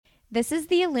This is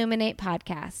the Illuminate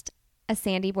Podcast, a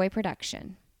Sandy Boy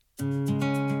production.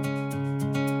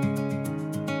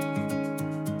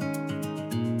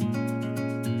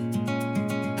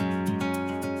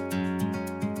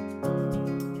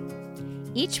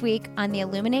 Each week on the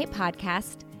Illuminate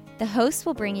Podcast, the hosts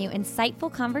will bring you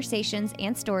insightful conversations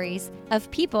and stories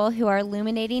of people who are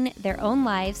illuminating their own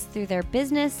lives through their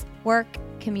business, work,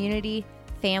 community,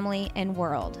 family, and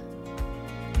world.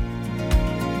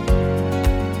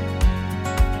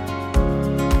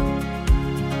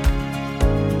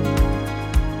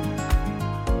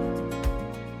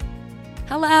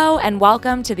 Hello and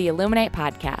welcome to the Illuminate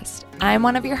Podcast. I'm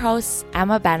one of your hosts,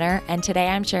 Emma Benner, and today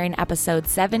I'm sharing episode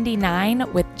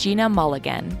 79 with Gina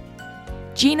Mulligan.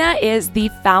 Gina is the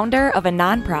founder of a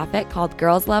nonprofit called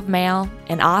Girls Love Male,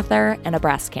 an author, and a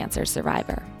breast cancer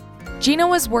survivor. Gina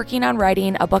was working on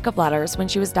writing a book of letters when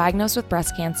she was diagnosed with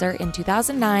breast cancer in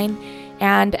 2009,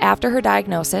 and after her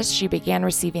diagnosis, she began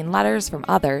receiving letters from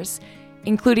others,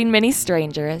 including many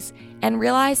strangers, and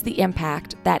realized the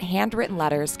impact that handwritten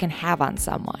letters can have on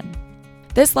someone.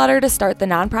 This led her to start the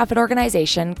nonprofit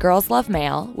organization Girls Love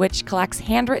Male, which collects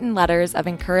handwritten letters of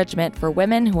encouragement for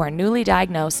women who are newly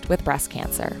diagnosed with breast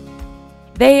cancer.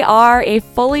 They are a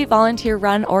fully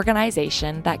volunteer-run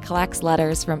organization that collects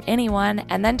letters from anyone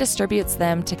and then distributes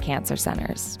them to cancer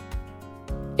centers.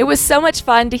 It was so much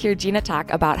fun to hear Gina talk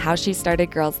about how she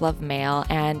started Girls Love Male,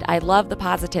 and I love the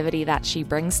positivity that she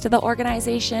brings to the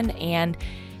organization and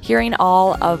hearing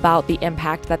all about the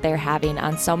impact that they're having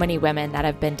on so many women that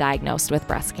have been diagnosed with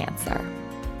breast cancer.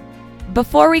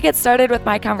 Before we get started with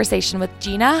my conversation with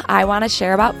Gina, I want to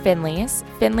share about Finley's.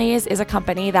 Finley's is a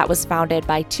company that was founded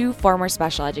by two former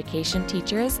special education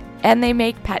teachers, and they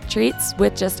make pet treats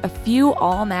with just a few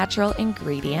all-natural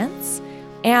ingredients.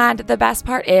 And the best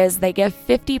part is they give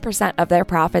 50% of their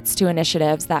profits to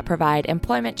initiatives that provide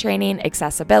employment training,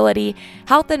 accessibility,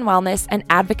 health and wellness, and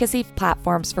advocacy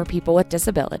platforms for people with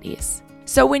disabilities.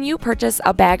 So when you purchase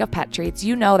a bag of pet treats,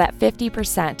 you know that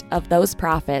 50% of those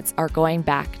profits are going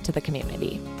back to the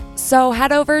community. So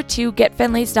head over to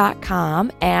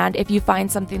getfinleys.com, and if you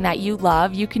find something that you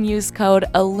love, you can use code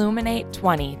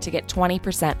ILLUMINATE20 to get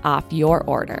 20% off your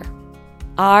order.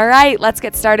 All right, let's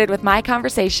get started with my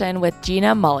conversation with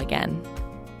Gina Mulligan.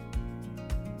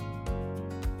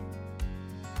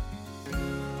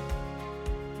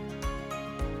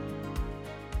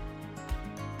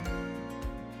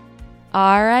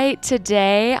 All right,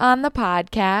 today on the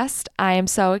podcast, I am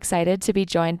so excited to be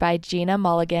joined by Gina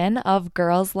Mulligan of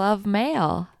Girls Love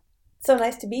Male. So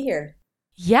nice to be here.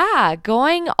 Yeah,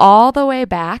 going all the way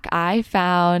back, I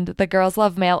found the Girls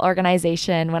Love Male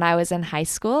organization when I was in high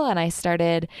school, and I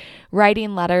started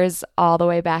writing letters all the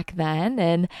way back then.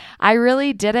 And I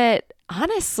really did it,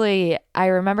 honestly, I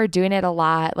remember doing it a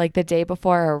lot like the day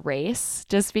before a race,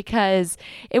 just because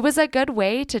it was a good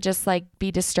way to just like be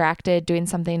distracted doing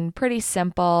something pretty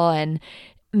simple. And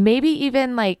maybe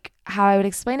even like how I would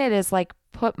explain it is like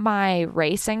put my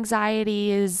race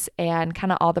anxieties and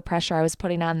kind of all the pressure I was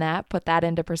putting on that, put that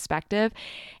into perspective,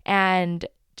 and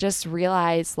just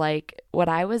realize like what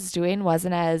I was doing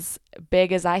wasn't as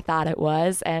big as I thought it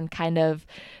was, and kind of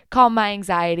calm my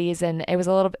anxieties, and it was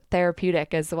a little bit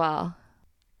therapeutic as well.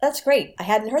 That's great. I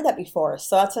hadn't heard that before,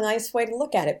 so that's a nice way to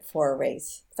look at it before a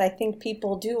race. I think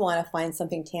people do want to find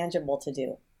something tangible to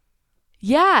do.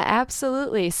 Yeah,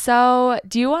 absolutely. So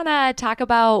do you want to talk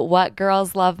about what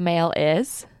Girls Love Male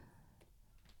is?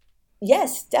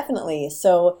 Yes, definitely.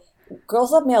 So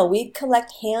Girls Love Male, we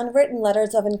collect handwritten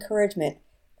letters of encouragement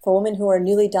for women who are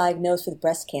newly diagnosed with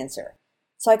breast cancer.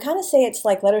 So I kind of say it's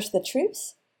like letters to the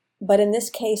troops, but in this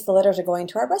case, the letters are going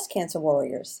to our breast cancer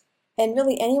warriors. And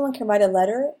really anyone can write a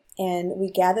letter, and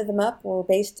we gather them up. We're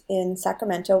based in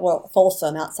Sacramento, well,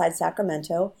 Folsom, outside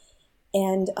Sacramento.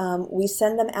 And we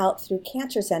send them out through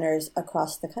cancer centers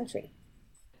across the country.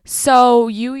 So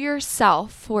you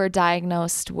yourself were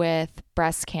diagnosed with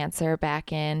breast cancer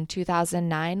back in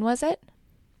 2009, was it?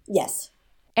 Yes.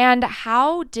 And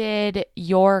how did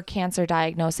your cancer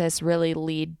diagnosis really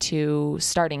lead to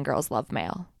starting Girls Love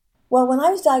Male? Well, when I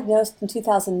was diagnosed in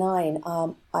 2009,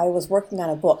 I was working on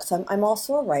a book. So I'm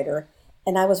also a writer,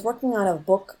 and I was working on a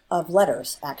book of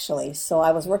letters, actually. So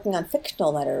I was working on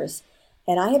fictional letters.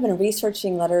 And I had been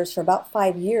researching letters for about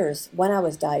 5 years when I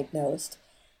was diagnosed.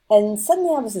 And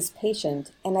suddenly I was this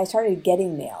patient, and I started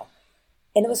getting mail.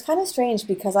 And it was kind of strange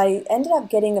because I ended up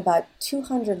getting about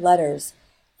 200 letters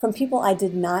from people I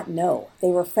did not know. They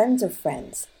were friends of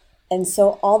friends. And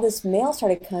so all this mail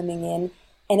started coming in,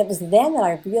 and it was then that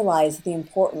I realized the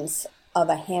importance of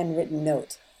a handwritten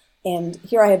note. And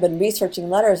here I had been researching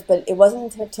letters, but it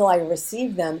wasn't until I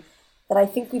received them that I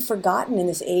think we've forgotten in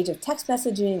this age of text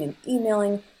messaging and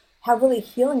emailing how really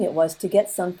healing it was to get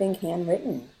something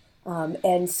handwritten.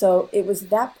 And so it was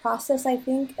that process, I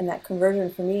think, and that conversion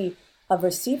for me of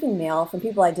receiving mail from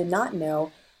people I did not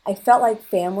know. I felt like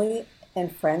family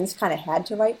and friends kind of had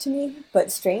to write to me,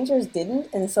 but strangers didn't,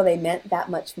 and so they meant that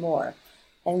much more.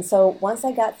 And so once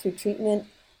I got through treatment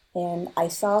and I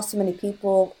saw so many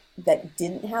people that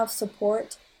didn't have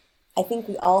support, I think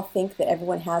we all think that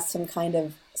everyone has some kind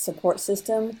of support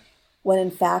system, when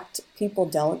in fact people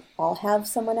don't all have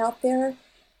someone out there.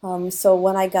 So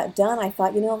when I got done, I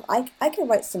thought, I could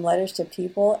write some letters to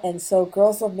people. And so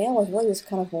Girls Love Mail was really just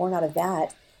kind of born out of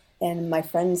that. And my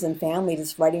friends and family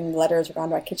just writing letters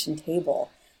around our kitchen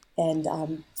table.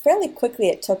 And fairly quickly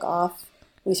it took off.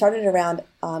 We started around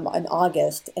in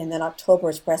August, and then October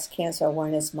is Breast Cancer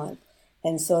Awareness Month.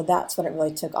 And so that's when it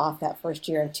really took off that first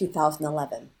year in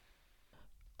 2011.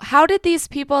 How did these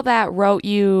people that wrote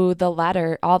you the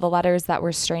letter, all the letters that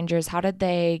were strangers, how did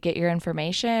they get your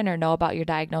information or know about your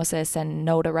diagnosis and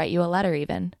know to write you a letter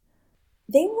even?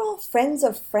 They were all friends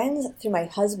of friends through my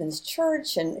husband's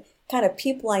church and kind of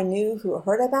people I knew who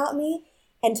heard about me.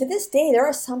 And to this day, there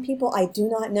are some people I do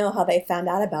not know how they found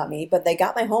out about me, but they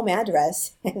got my home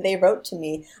address and they wrote to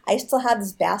me. I still have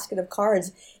this basket of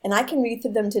cards, and I can read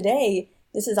through them today.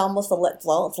 This is almost, it's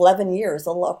 11 years,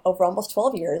 over almost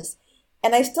 12 years.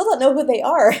 And I still don't know who they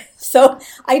are. So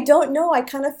I don't know. I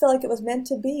kind of feel like it was meant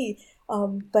to be.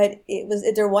 But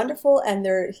they're wonderful and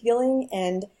they're healing.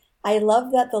 And I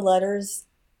love that the letters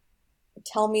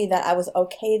tell me that I was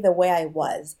okay the way I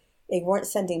was. They weren't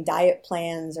sending diet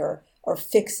plans or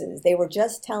fixes. They were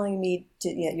just telling me,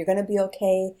 you're going to be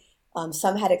okay.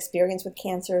 Some had experience with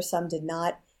cancer, some did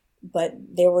not. But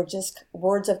they were just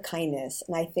words of kindness.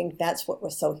 And I think that's what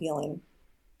was so healing.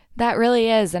 That really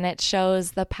is, and it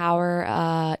shows the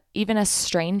power even a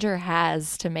stranger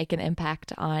has to make an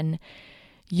impact on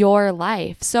your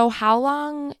life. So how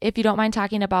long, if you don't mind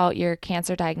talking about your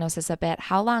cancer diagnosis a bit,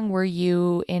 how long were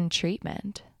you in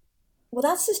treatment? Well,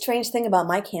 that's the strange thing about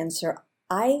my cancer.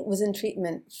 I was in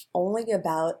treatment only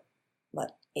about,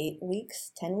 8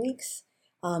 weeks, 10 weeks?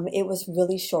 It was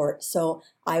really short. So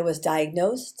I was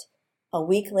diagnosed. A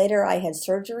week later, I had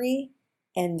surgery,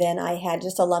 and then I had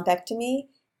just a lumpectomy.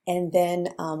 And then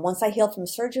once I healed from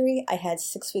surgery, I had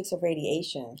 6 weeks of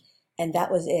radiation, and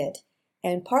that was it.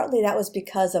 And partly that was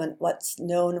because of what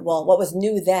was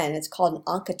new then. It's called an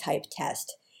Oncotype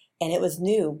test, and it was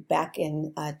new back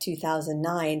in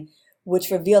 2009,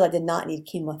 which revealed I did not need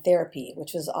chemotherapy,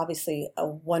 which was obviously a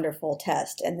wonderful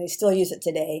test, and they still use it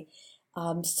today.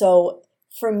 So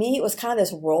for me, it was kind of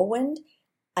this whirlwind.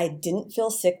 I didn't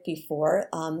feel sick before.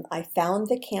 I found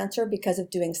the cancer because of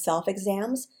doing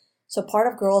self-exams. So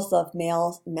part of Girls Love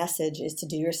Mail's message is to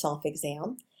do your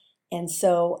self-exam. And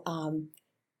so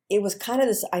it was kind of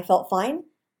this, I felt fine.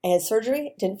 I had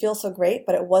surgery, didn't feel so great,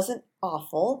 but it wasn't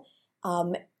awful.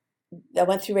 I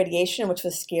went through radiation, which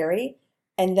was scary.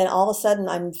 And then all of a sudden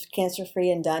I'm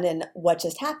cancer-free and done, and what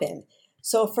just happened?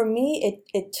 So for me,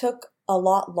 it took a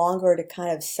lot longer to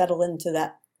kind of settle into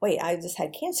that, wait, I just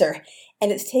had cancer.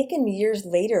 And it's taken years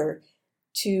later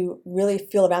to really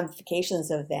feel the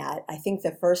ramifications of that. I think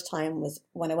the first time was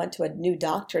when I went to a new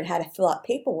doctor and had to fill out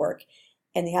paperwork,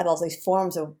 and they had all these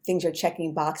forms of things you're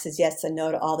checking boxes, yes and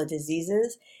no to all the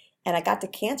diseases. And I got to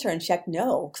cancer and checked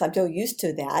no, because I'm so used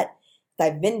to that.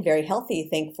 I've been very healthy,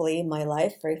 thankfully, in my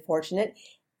life, very fortunate.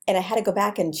 And I had to go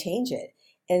back and change it.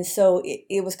 And so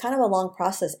it was kind of a long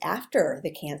process after the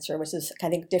cancer, which is, I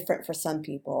think, different for some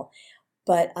people.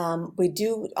 But we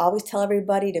do always tell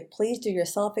everybody to please do your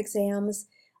self-exams.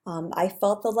 I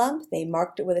felt the lump. They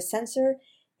marked it with a sensor,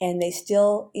 and they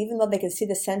still, even though they could see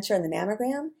the sensor in the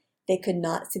mammogram, they could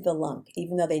not see the lump,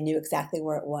 even though they knew exactly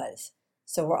where it was.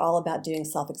 So we're all about doing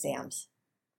self-exams.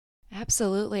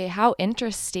 Absolutely. How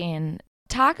interesting.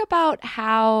 Talk about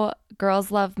how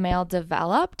Girls Love Mail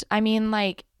developed. I mean,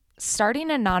 starting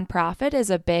a nonprofit is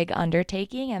a big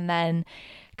undertaking, and then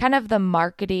kind of the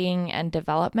marketing and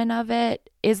development of it.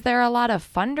 Is there a lot of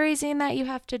fundraising that you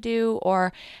have to do,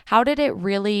 or how did it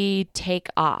really take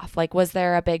off? Was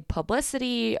there a big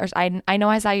publicity? Or I know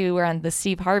I saw you were on the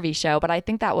Steve Harvey show, but I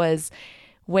think that was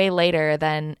way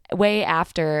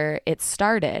after it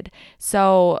started.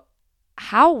 So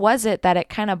how was it that it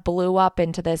kind of blew up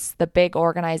into the big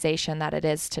organization that it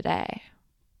is today?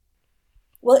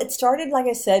 Well, it started, like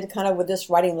I said, kind of with just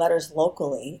writing letters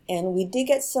locally. And we did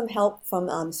get some help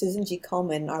from Susan G.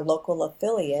 Komen, our local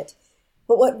affiliate.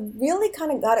 But what really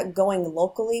kind of got it going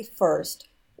locally first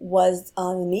was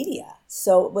the media.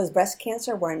 So it was Breast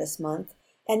Cancer Awareness Month.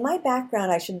 And my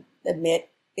background, I should admit,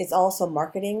 is also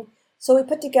marketing. So we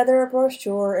put together a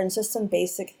brochure and just some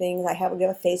basic things. We have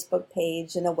a Facebook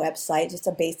page and a website, just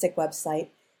a basic website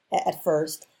at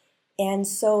first. And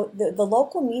so the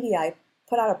local media, I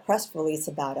put out a press release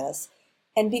about us.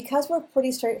 And because we're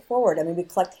pretty straightforward, I mean, we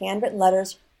collect handwritten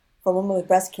letters from women with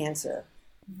breast cancer.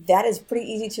 That is pretty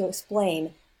easy to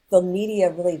explain. The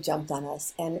media really jumped on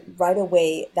us. And right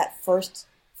away, that first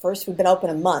we've been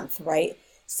open a month, right?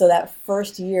 So that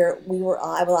first year,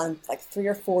 I was on like 3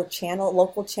 or 4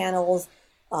 local channels,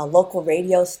 local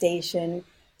radio station.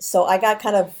 So I got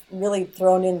kind of really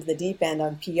thrown into the deep end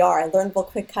on PR. I learned real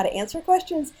quick how to answer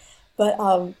questions,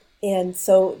 and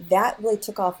so that really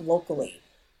took off locally.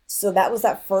 So that was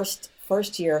that first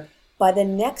year.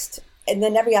 And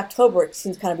then every October it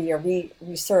seems kind of be a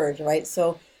resurge, right?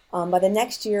 So by the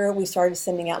next year, we started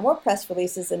sending out more press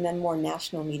releases, and then more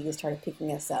national media started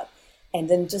picking us up. And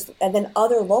then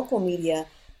other local media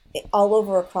all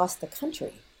over across the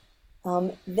country.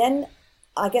 Then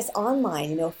I guess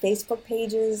online, Facebook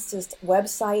pages, just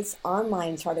websites,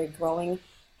 online started growing,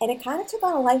 and it kind of took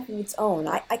on a life of its own.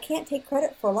 I can't take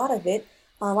credit for a lot of it.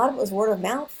 A lot of it was word of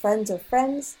mouth, friends of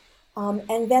friends,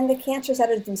 and then the cancer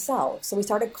centers themselves. So we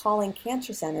started calling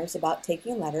cancer centers about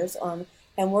taking letters, and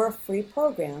we're a free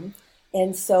program.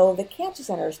 And so the cancer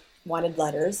centers wanted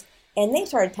letters, and they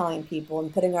started telling people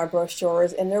and putting our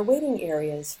brochures in their waiting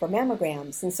areas for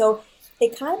mammograms. And so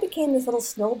it kind of became this little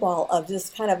snowball of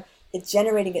just kind of it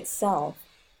generating itself.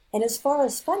 And as far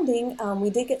as funding, we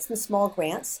did get some small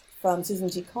grants from Susan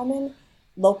G. Komen.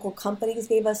 Local companies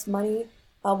gave us money.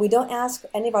 We don't ask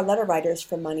any of our letter writers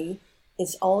for money.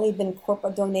 It's only been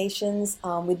corporate donations.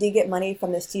 We did get money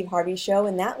from the Steve Harvey Show,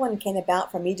 and that one came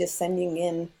about from me just sending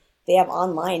in. They have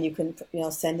online, you can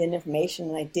send in information,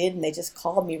 and I did, and they just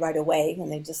called me right away,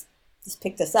 and they just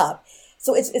picked us up.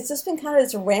 So it's just been kind of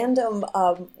this random.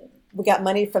 We got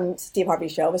money from Steve Harvey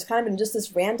Show. It's kind of been just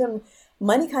this random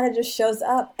money kind of just shows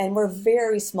up, and we're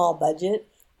very small budget.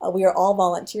 We are all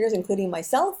volunteers, including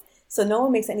myself, so no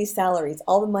one makes any salaries.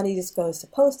 All the money just goes to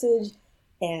postage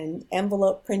and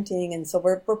envelope printing, and so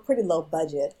we're pretty low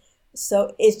budget.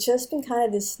 So it's just been kind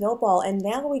of this snowball, and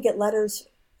now we get letters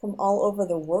from all over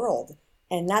the world,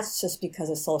 and that's just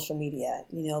because of social media.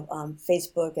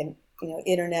 Facebook and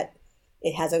internet.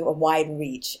 It has a wide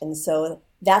reach, and so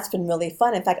that's been really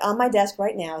fun. In fact, on my desk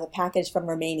right now is a package from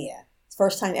Romania. It's the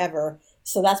first time ever,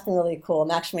 so that's been really cool.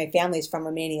 And actually, my family's from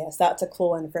Romania, so that's a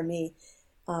cool one for me.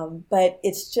 But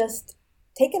it's just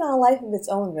taken on a life of its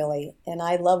own, really, and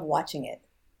I love watching it.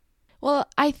 Well,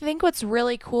 I think what's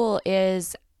really cool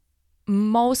is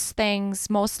most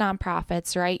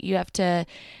nonprofits, right? You have to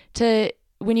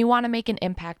when you want to make an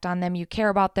impact on them, you care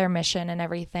about their mission and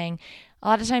everything. A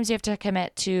lot of times you have to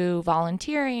commit to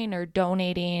volunteering or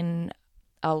donating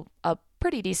a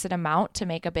pretty decent amount to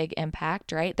make a big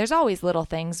impact, right? There's always little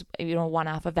things,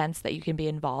 one-off events that you can be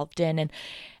involved in, and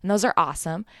those are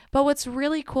awesome. But what's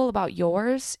really cool about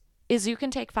yours is you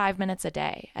can take 5 minutes a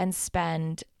day and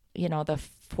spend, the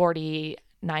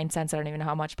 49 cents, I don't even know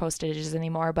how much postage is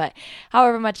anymore, but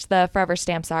however much the forever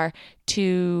stamps are,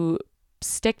 to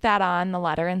stick that on the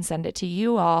letter and send it to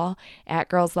you all at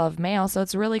Girls Love Mail. So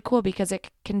it's really cool because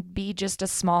it can be just a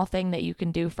small thing that you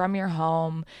can do from your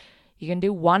home. You can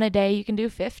do 1 a day, you can do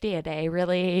 50 a day,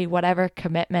 really whatever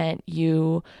commitment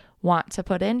you want to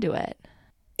put into it.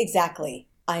 Exactly.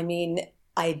 I mean,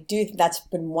 that's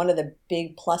been one of the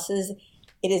big pluses.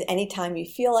 It is anytime you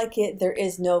feel like it, there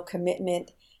is no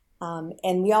commitment.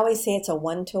 And we always say it's a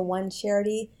one-to-one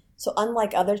charity. So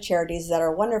unlike other charities that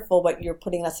are wonderful, but you're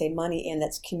putting, let's say, money in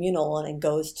that's communal and it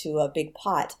goes to a big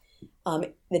pot,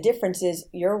 the difference is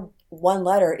your one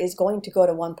letter is going to go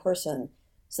to one person.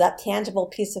 So that tangible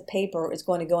piece of paper is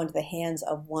going to go into the hands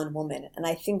of one woman. And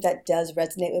I think that does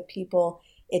resonate with people.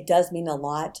 It does mean a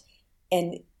lot.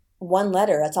 And one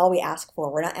letter, that's all we ask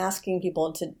for. We're not asking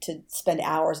people to spend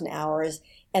hours and hours.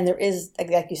 And there is,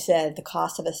 like you said, the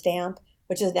cost of a stamp,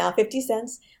 which is now 50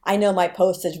 cents. I know my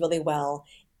postage really well.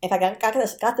 If I got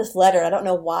this letter, I don't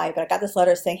know why, but I got this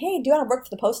letter saying, hey, do you want to work for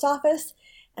the post office?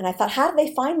 And I thought, how do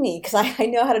they find me? Because I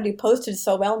know how to do postage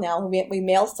so well now. We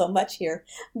mail so much here.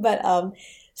 But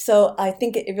so I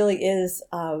think it really is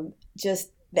just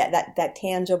that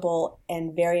tangible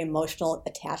and very emotional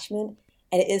attachment.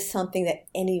 And it is something that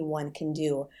anyone can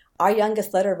do. Our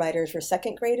youngest letter writers were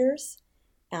second graders.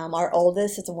 Our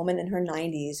oldest is a woman in her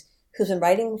 90s who's been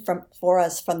writing for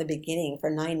us from the beginning for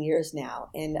 9 years now.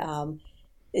 And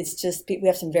it's just, we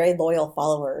have some very loyal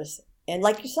followers. And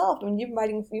like yourself, I mean,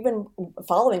 you've been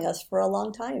following us for a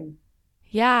long time.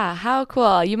 Yeah, how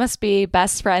cool. You must be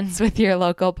best friends with your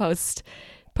local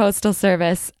postal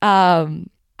service. How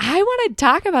I want to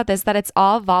talk about this, that it's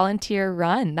all volunteer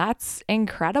run. That's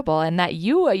incredible. And that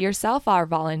you yourself are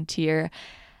volunteer.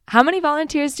 How many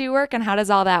volunteers do you work and how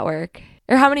does all that work?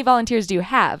 Or how many volunteers do you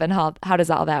have and how does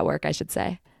all that work, I should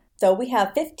say? So we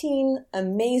have 15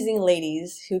 amazing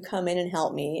ladies who come in and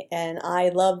help me, and I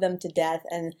love them to death.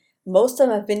 And most of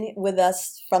them have been with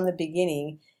us from the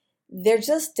beginning. They're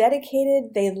just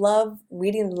dedicated. They love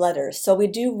reading the letters. So we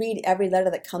do read every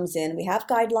letter that comes in. We have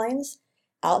guidelines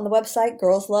out on the website,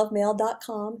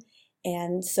 girlslovemail.com.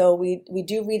 And so we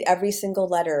do read every single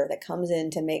letter that comes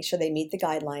in to make sure they meet the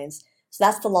guidelines. So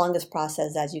that's the longest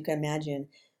process, as you can imagine.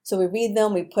 So we read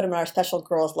them, we put them in our special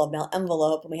Girls Love Mail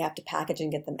envelope, and we have to package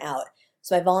and get them out.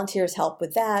 So my volunteers help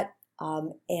with that,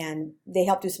 and they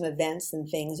help do some events and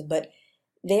things, but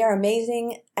they are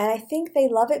amazing, and I think they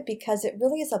love it because it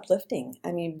really is uplifting.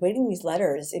 I mean, reading these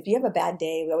letters, if you have a bad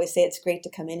day, we always say it's great to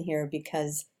come in here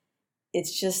because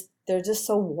it's just, they're just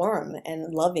so warm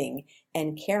and loving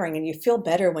and caring, and you feel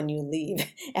better when you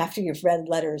leave after you've read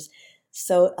letters.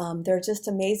 So they're just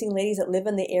amazing ladies that live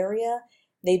in the area.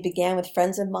 They began with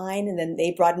friends of mine, and then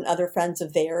they brought in other friends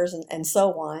of theirs, and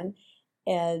so on.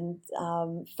 And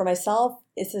for myself,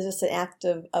 this is just an act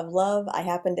of love. I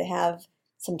happen to have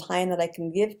some time that I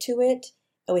can give to it.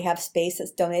 And we have space that's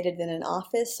donated in an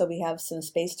office, so we have some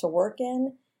space to work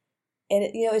in. And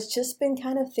it's just been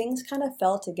things kind of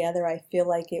fell together. I feel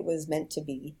like it was meant to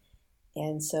be.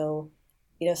 And so,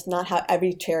 it's not how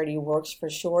every charity works for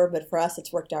sure, but for us,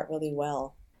 it's worked out really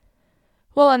well.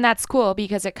 Well, and that's cool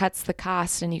because it cuts the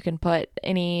cost and you can put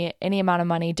any amount of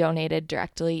money donated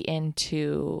directly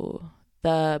into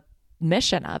the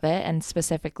mission of it and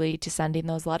specifically to sending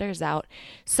those letters out.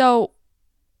 So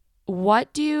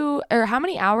how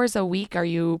many hours a week are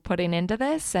you putting into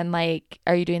this? And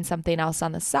are you doing something else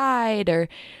on the side or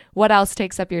what else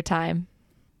takes up your time?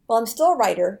 Well, I'm still a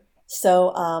writer.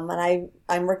 So, and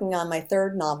I'm working on my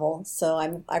third novel. So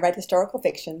I write historical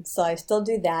fiction. So I still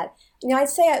do that. I'd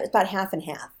say it's about half and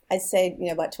half. I'd say,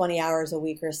 about 20 hours a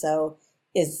week or so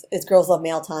is Girls Love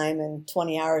Mail time, and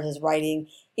 20 hours is writing.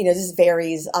 This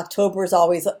varies. October is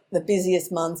always the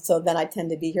busiest month, so then I tend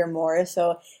to be here more.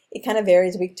 So it kind of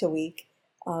varies week to week.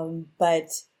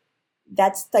 But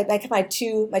that's like my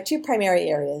two primary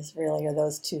areas really are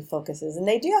those two focuses. And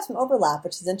they do have some overlap,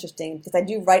 which is interesting because I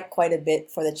do write quite a bit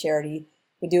for the charity.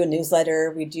 We do a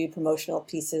newsletter, we do promotional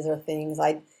pieces or things.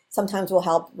 I sometimes will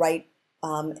help write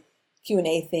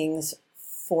Q&A things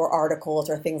for articles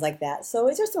or things like that. So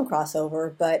it's just some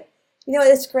crossover, but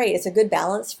it's great. It's a good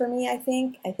balance for me, I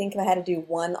think. I think if I had to do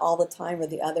one all the time or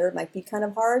the other, it might be kind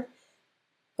of hard.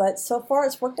 But so far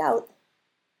it's worked out.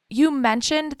 You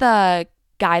mentioned the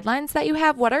guidelines that you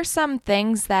have. What are some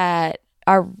things that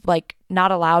are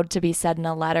not allowed to be said in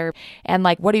a letter? And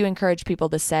what do you encourage people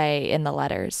to say in the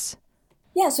letters?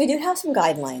 Yes, we do have some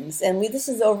guidelines, and this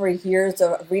is over years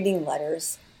of reading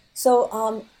letters.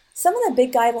 So some of the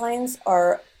big guidelines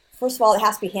are, first of all, it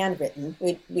has to be handwritten.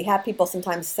 We have people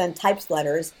sometimes send typed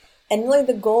letters, and really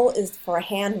the goal is for a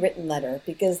handwritten letter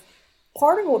because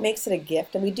part of what makes it a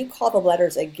gift, and we do call the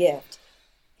letters a gift,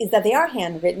 is that they are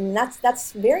handwritten.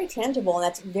 That's very tangible, and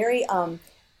that's very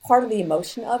part of the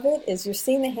emotion of it is you're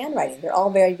seeing the handwriting. They're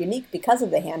all very unique because of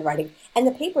the handwriting and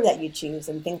the paper that you choose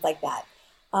and things like that.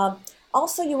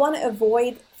 Also, you want to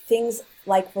avoid things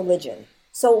like religion.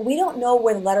 So we don't know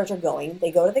where the letters are going.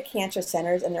 They go to the cancer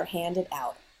centers and they're handed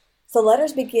out. So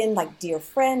letters begin like dear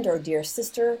friend or dear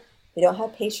sister. They don't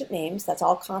have patient names. That's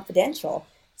all confidential.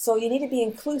 So you need to be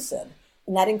inclusive,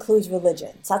 and that includes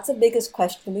religion. So that's the biggest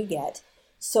question we get.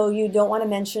 So you don't want to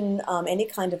mention any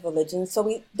kind of religion. So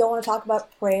we don't want to talk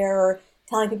about prayer or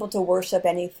telling people to worship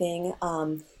anything.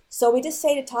 So we just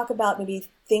say to talk about maybe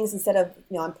things instead of,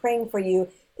 I'm praying for you,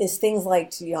 is things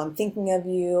like, I'm thinking of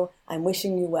you, I'm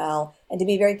wishing you well, and to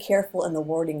be very careful in the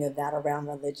wording of that around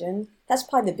religion. That's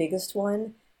probably the biggest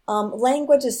one.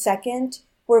 Language is second.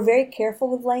 We're very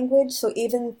careful with language. So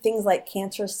even things like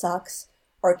cancer sucks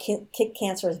or kick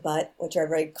cancer's butt, which are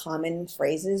very common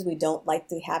phrases we don't like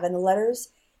to have in the letters,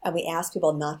 and we ask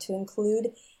people not to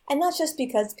include. And that's just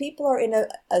because people are in a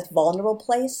vulnerable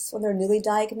place when they're newly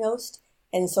diagnosed.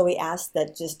 And so we ask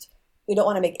that we don't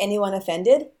want to make anyone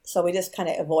offended. So we just kind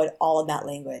of avoid all of that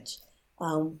language.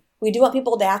 We do want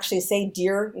people to actually say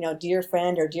dear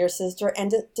friend or dear sister,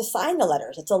 and to sign the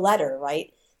letters. It's a letter,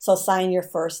 right? So sign your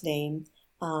first name,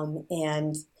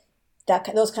 and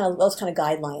those kind of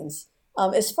guidelines.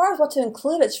 As far as what to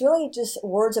include, it's really just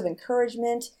words of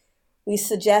encouragement. We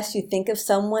suggest you think of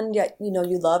someone that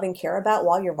you love and care about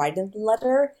while you're writing the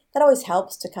letter. That always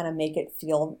helps to kind of make it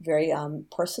feel very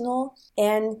personal.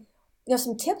 And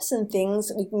some tips and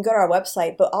things. We can go to our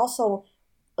website, but also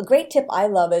a great tip I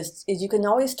love is you can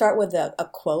always start with a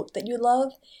quote that you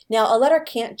love. Now, a letter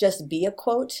can't just be a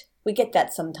quote. We get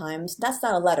that sometimes. That's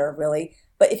not a letter, really.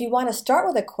 But if you want to start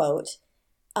with a quote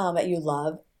that you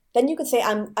love, then you could say,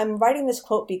 I'm writing this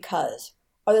quote because,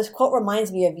 or this quote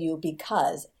reminds me of you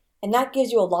because, and that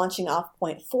gives you a launching off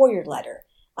point for your letter.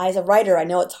 As a writer, I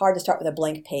know it's hard to start with a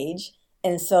blank page,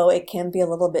 and so it can be a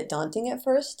little bit daunting at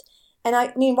first. And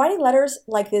I mean, writing letters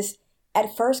like this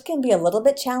at first can be a little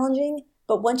bit challenging,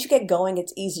 but once you get going,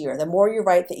 it's easier. The more you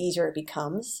write, the easier it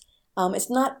becomes.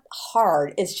 It's not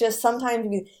hard. It's just sometimes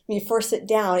when you first sit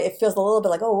down, it feels a little bit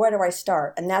like, oh, where do I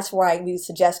start? And that's why we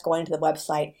suggest going to the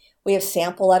website. We have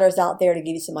sample letters out there to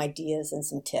give you some ideas and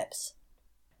some tips.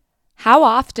 How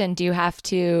often do you have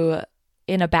to,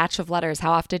 in a batch of letters,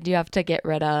 how often do you have to get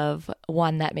rid of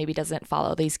one that maybe doesn't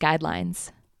follow these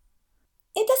guidelines?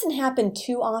 It doesn't happen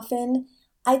too often.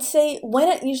 I'd say when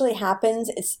it usually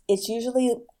happens, it's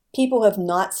usually people who have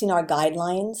not seen our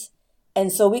guidelines. And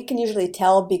so we can usually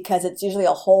tell because it's usually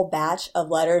a whole batch of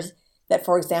letters that,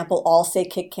 for example, all say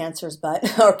kick cancer's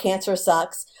butt or cancer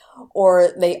sucks,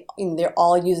 or they're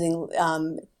all using,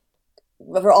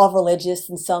 they're all religious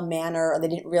in some manner, or they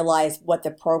didn't realize what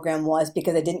the program was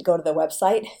because they didn't go to the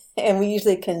website. And we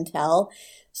usually can tell.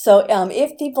 So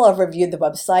if people have reviewed the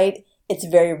website, it's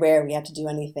very rare we have to do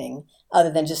anything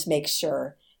other than just make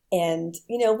sure. And,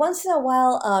 once in a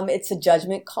while, it's a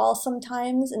judgment call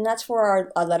sometimes, and that's where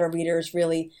our letter readers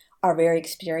really are very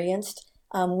experienced.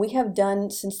 We have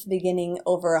done, since the beginning,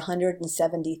 over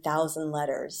 170,000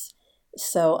 letters.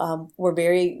 So we're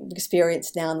very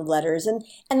experienced now in the letters. And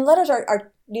letters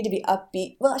need to be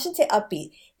upbeat. Well, I shouldn't say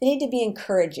upbeat. They need to be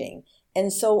encouraging.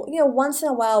 And so, once in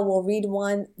a while, we'll read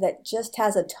one that just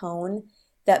has a tone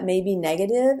that may be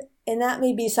negative, and that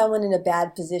may be someone in a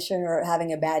bad position or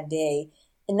having a bad day.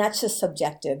 And that's just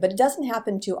subjective, but it doesn't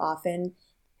happen too often.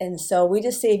 And so we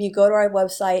just say, if you go to our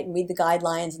website and read the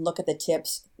guidelines and look at the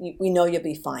tips, we know you'll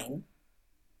be fine.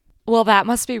 Well, that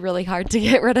must be really hard to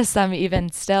get rid of some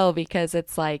even still, because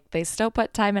it's like they still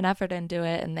put time and effort into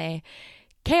it and they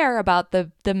care about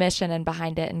the mission and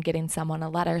behind it and getting someone a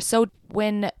letter. So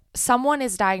when someone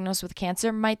is diagnosed with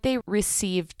cancer, might they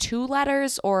receive 2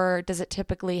 letters, or does it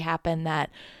typically happen that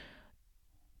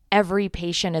every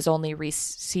patient is only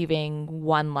receiving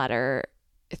 1 letter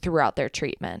throughout their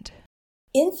treatment?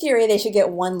 In theory, they should get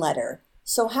 1 letter.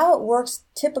 So how it works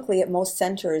typically at most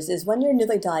centers is when you're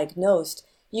newly diagnosed,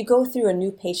 you go through a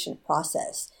new patient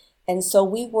process. And so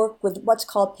we work with what's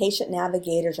called patient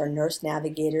navigators or nurse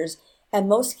navigators. And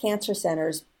most cancer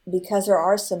centers, because there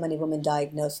are so many women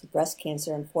diagnosed with breast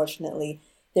cancer, unfortunately,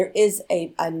 there is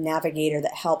a navigator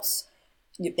that helps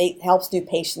new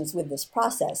patients with this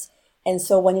process. And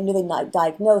so when you're newly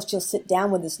diagnosed, you'll sit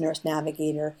down with this nurse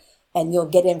navigator and you'll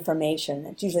get information.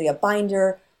 It's usually a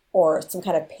binder or some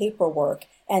kind of paperwork,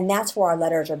 and that's where our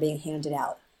letters are being handed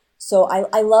out. So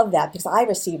I love that because I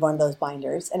received one of those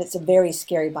binders, and it's a very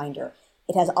scary binder.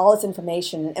 It has all this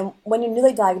information, and when you're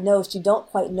newly diagnosed, you don't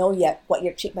quite know yet what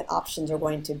your treatment options are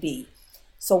going to be.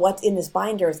 So what's in this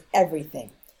binder is everything.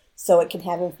 So it can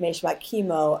have information about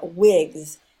chemo,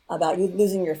 wigs, about you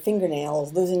losing your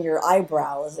fingernails, losing your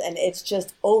eyebrows, and it's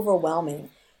just overwhelming.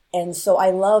 And so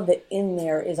I love that in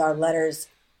there is our letters,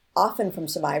 often from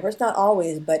survivors, not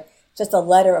always, but just a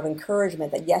letter of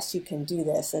encouragement that, yes, you can do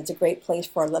this. And it's a great place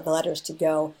for the letters to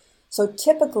go. So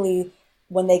typically,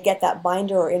 when they get that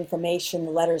binder or information,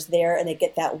 the letter's there, and they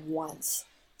get that once.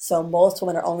 So most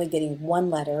women are only getting 1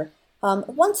 letter.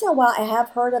 Once in a while, I have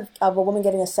heard of a woman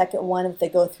getting a second one if they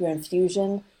go through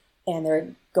infusion, and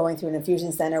they're going through an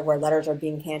infusion center where letters are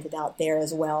being handed out there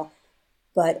as well.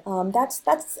 But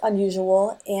that's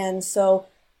unusual. And so,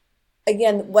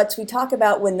 again, what we talk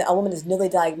about when a woman is newly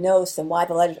diagnosed and why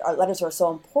our letters are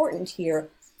so important here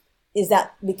is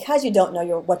that because you don't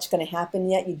know what's going to happen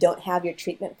yet, you don't have your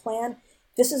treatment plan,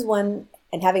 this is when,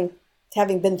 and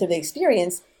having been through the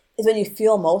experience, is when you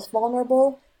feel most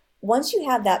vulnerable. Once you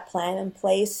have that plan in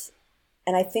place,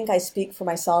 and I think I speak for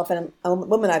myself and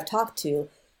women I've talked to,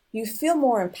 you feel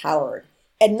more empowered.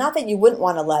 And not that you wouldn't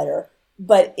want a letter,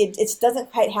 but it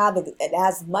doesn't quite have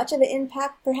as much of an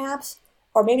impact perhaps,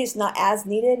 or maybe it's not as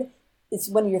needed. It's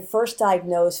when you're first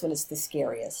diagnosed when it's the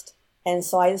scariest. And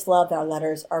so I just love that our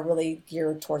letters are really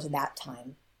geared towards that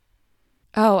time.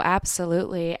 Oh,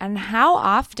 absolutely. And how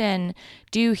often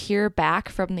do you hear back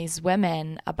from these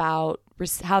women about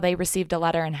how they received a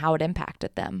letter and how it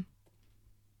impacted them?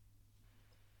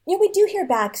 We do hear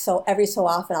back every so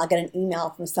often. I'll get an email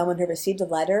from someone who received a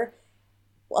letter.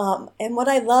 And what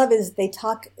I love is they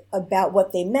talk about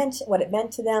what it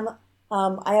meant to them.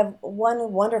 I have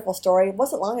one wonderful story. It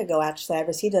wasn't long ago, actually. I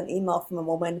received an email from a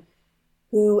woman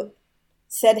who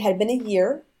said it had been a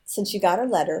year since she got her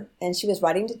letter, and she was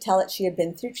writing to tell that she had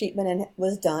been through treatment and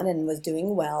was done and was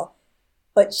doing well.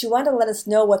 But she wanted to let us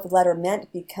know what the letter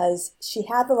meant because she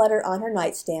had the letter on her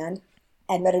nightstand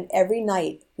and read it every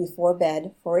night before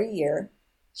bed for a year.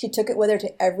 She took it with her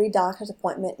to every doctor's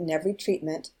appointment and every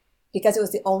treatment because it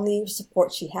was the only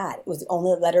support she had. It was the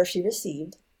only letter she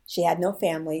received. She had no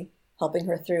family helping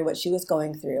her through what she was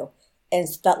going through. And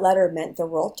that letter meant the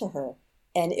world to her.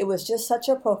 And it was just such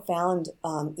a profound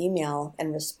email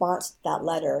and response to that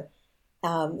letter.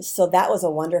 So that was a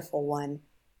wonderful one.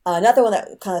 Another one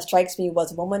that kind of strikes me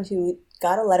was a woman who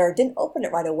got a letter, didn't open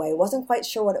it right away, wasn't quite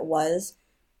sure what it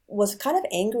was kind of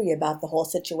angry about the whole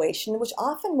situation, which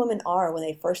often women are when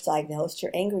they first diagnosed.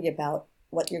 You're angry about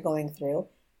what you're going through.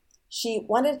 She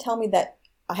wanted to tell me that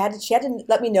she had to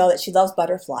let me know that she loves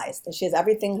butterflies, that she has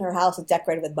everything in her house is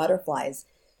decorated with butterflies.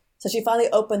 So she finally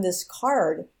opened this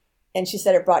card, and she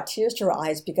said it brought tears to her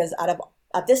eyes because out of,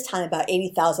 at this time, about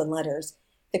 80,000 letters,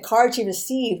 the card she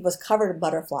received was covered in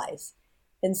butterflies.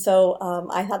 And so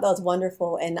I thought that was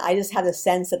wonderful, and I just had the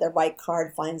sense that the right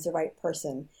card finds the right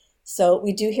person. So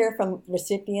we do hear from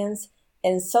recipients,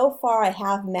 and so far I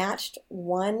have matched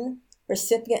one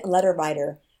recipient and letter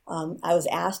writer. I was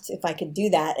asked if I could do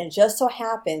that, and it just so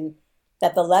happened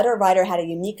that the letter writer had a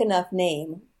unique enough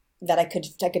name that I could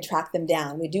track them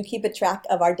down. We do keep a track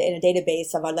of in a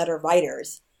database of our letter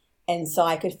writers, and so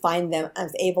I could find them. I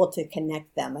was able to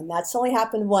connect them, and that's only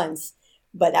happened once,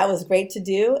 but that was great to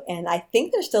do, and I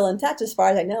think they're still in touch as far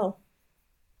as I know.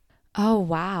 Oh,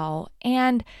 wow.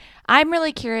 And I'm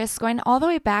really curious, going all the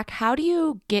way back, how do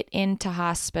you get into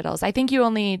hospitals? I think you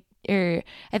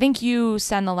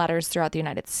send the letters throughout the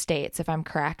United States, if I'm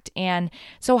correct. And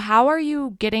so how are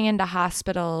you getting into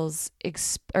hospitals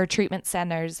or treatment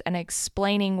centers and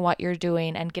explaining what you're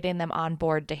doing and getting them on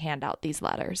board to hand out these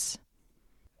letters?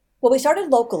 Well, we started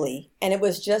locally, and it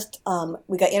was just,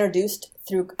 we got introduced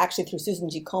through Susan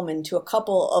G. Komen to a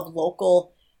couple of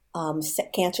local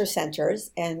cancer centers,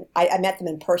 and I met them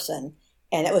in person,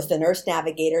 and it was the nurse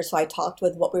navigator. So I talked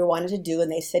with what we wanted to do,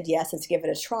 and they said yes, let's give it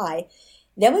a try.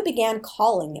 Then we began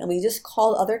calling, and we just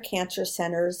called other cancer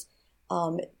centers,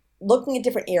 looking at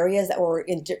different areas that were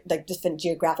in like different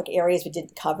geographic areas we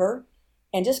didn't cover,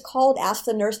 and just called, asked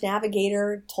the nurse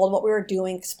navigator, told what we were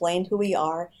doing, explained who we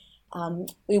are.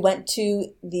 We went to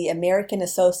the American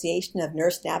Association of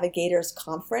Nurse Navigators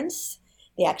conference.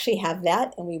 They actually have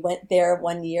that, and we went there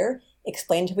one year,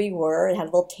 explained who we were, and had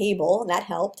a little table, and that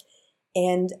helped.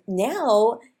 And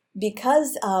now,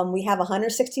 because we have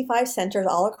 165 centers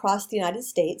all across the United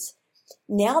States,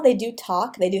 now they do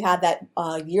talk. They do have that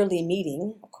yearly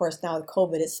meeting. Of course, now with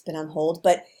COVID, it's been on hold,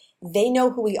 but they know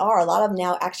who we are. A lot of them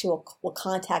now actually will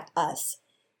contact us.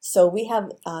 So we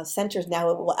have centers now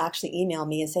that will actually email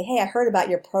me and say, hey, I heard about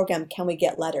your program. Can we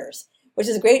get letters? Which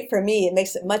is great for me. It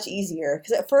makes it much easier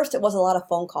because at first it was a lot of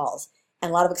phone calls and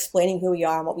a lot of explaining who we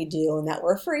are and what we do and that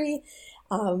we're free.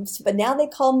 But now they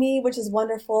call me, which is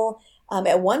wonderful.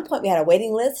 At one point we had a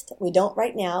waiting list. We don't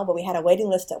right now, but we had a waiting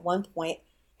list at one point.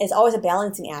 It's always a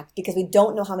balancing act because we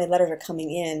don't know how many letters are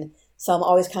coming in. So I'm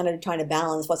always kind of trying to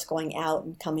balance what's going out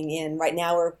and coming in. Right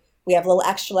now we have little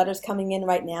extra letters coming in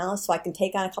right now, so I can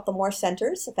take on a couple more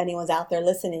centers if anyone's out there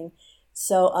listening.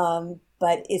 So,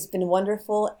 but it's been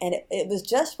wonderful, and it was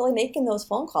just really making those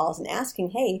phone calls and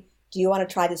asking, hey, do you want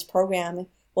to try this program?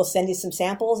 We'll send you some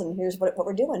samples, and here's what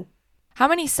we're doing. How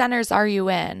many centers are you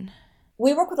in?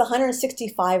 We work with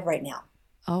 165 right now.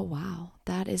 Oh, wow.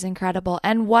 That is incredible.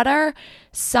 And what are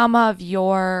some of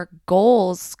your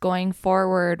goals going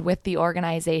forward with the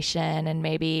organization, and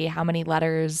maybe how many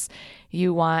letters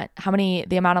you want,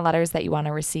 the amount of letters that you want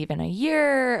to receive in a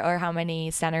year, or how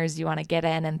many centers you want to get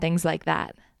in and things like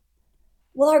that?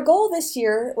 Well, our goal this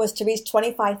year was to reach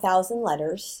 25,000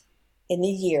 letters in the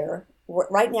year. We're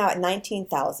right now at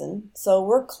 19,000. So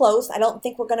we're close. I don't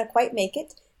think we're going to quite make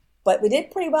it, but we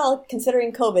did pretty well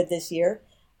considering COVID this year.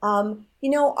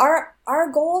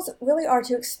 Our goals really are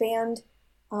to expand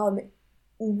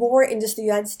more in just the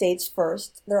United States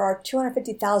first. There are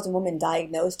 250,000 women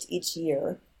diagnosed each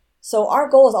year. So our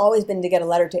goal has always been to get a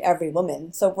letter to every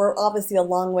woman. So we're obviously a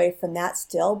long way from that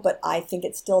still, but I think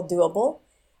it's still doable.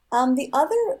 The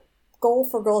other goal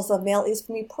for Girls Love Mail, at least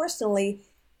for me personally,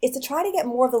 is to try to get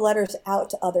more of the letters out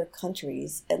to other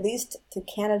countries, at least to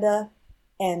Canada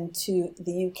and to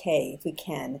the UK if we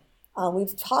can.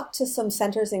 We've talked to some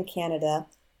centers in Canada.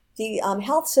 The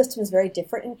health system is very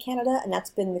different in Canada, and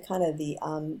that's been one of the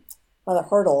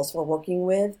hurdles we're working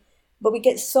with. But we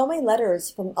get so many letters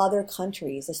from other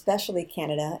countries, especially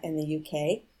Canada and the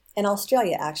UK, and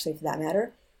Australia actually for that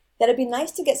matter, that it'd be nice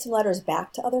to get some letters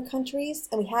back to other countries.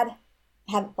 And we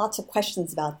had lots of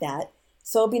questions about that.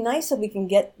 So it'd be nice if we can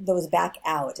get those back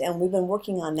out. And we've been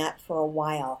working on that for a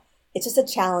while. It's just a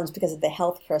challenge because of the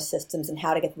healthcare systems and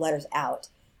how to get the letters out.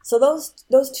 So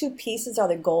those two pieces are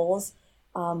the goals.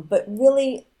 But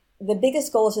really, the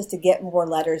biggest goal is just to get more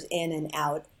letters in and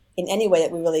out in any way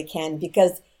that we really can,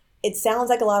 because it sounds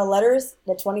like a lot of letters,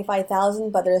 the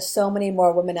 25,000, but there's so many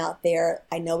more women out there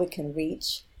I know we can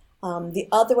reach. The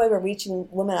other way we're reaching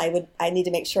women I need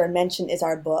to make sure and mention is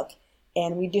our book.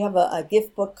 And we do have a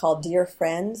gift book called Dear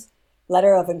Friends,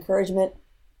 Letter of Encouragement,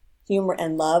 Humor,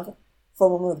 and Love for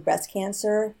Women with Breast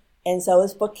Cancer. And so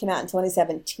this book came out in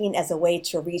 2017 as a way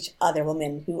to reach other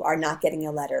women who are not getting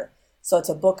a letter. So it's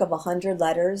a book of 100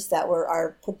 letters that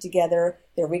are put together.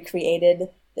 They're recreated.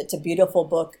 It's a beautiful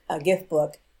book, a gift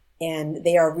book. And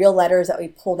they are real letters that we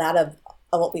pulled out of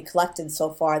what we collected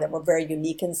so far that were very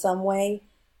unique in some way.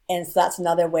 And so that's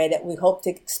another way that we hope to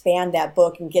expand that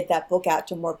book and get that book out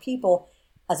to more people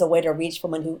as a way to reach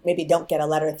women who maybe don't get a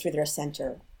letter through their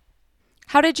center.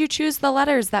 How did you choose the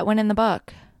letters that went in the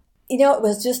book? You know, it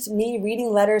was just me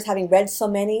reading letters, having read so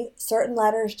many. Certain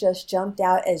letters just jumped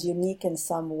out as unique in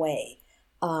some way.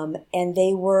 And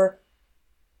they were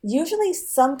usually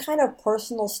some kind of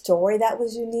personal story that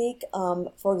was unique.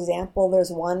 For example,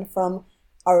 there's one from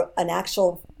an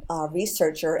actual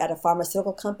researcher at a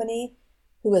pharmaceutical company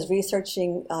who was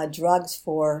researching drugs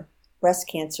for breast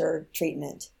cancer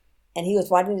treatment. And he was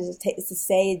writing to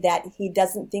say that he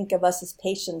doesn't think of us as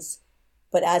patients,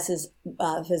 but as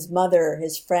his mother,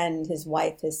 his friend, his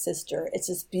wife, his sister. It's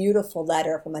this beautiful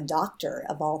letter from a doctor,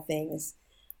 of all things.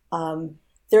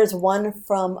 There's one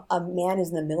from a man who's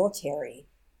in the military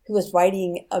who was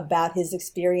writing about his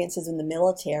experiences in the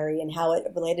military and how it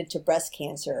related to breast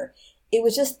cancer. It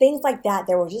was just things like that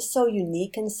that were just so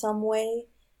unique in some way.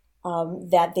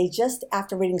 That they just,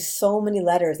 after reading so many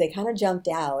letters, they kind of jumped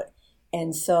out.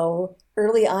 And so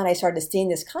early on, I started seeing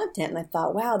this content and I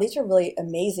thought, wow, these are really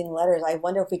amazing letters. I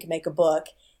wonder if we could make a book.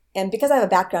 And because I have a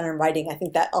background in writing, I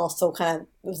think that also kind of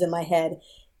was in my head.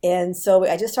 And so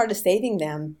I just started saving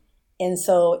them. And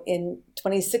so in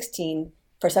 2016,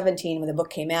 for 17, when the book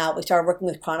came out, we started working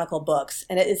with Chronicle Books.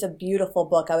 And it is a beautiful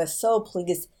book. I was so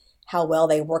pleased how well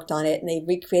they worked on it, and they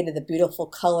recreated the beautiful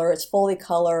color. It's fully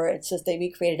color. It's just, they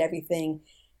recreated everything,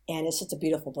 and it's just a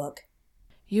beautiful book.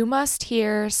 You must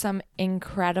hear some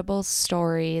incredible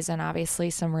stories and obviously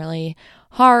some really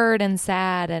hard and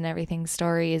sad and everything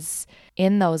stories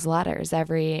in those letters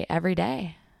every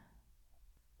day.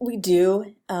 We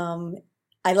do.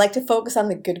 I like to focus on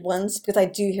the good ones because I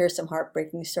do hear some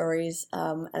heartbreaking stories,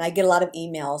 and I get a lot of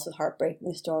emails with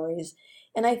heartbreaking stories.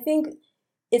 And I think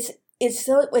it's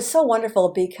so wonderful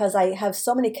because I have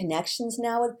so many connections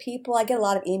now with people. I get a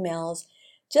lot of emails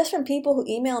just from people who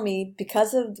email me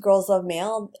because of Girls Love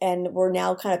Mail, and we're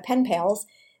now kind of pen pals.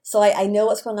 So I know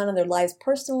what's going on in their lives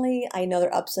personally. I know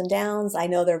their ups and downs. I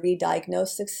know their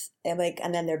re-diagnosis, and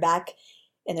then they're back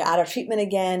and they're out of treatment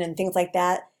again and things like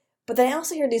that. But then I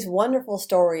also hear these wonderful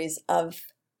stories of,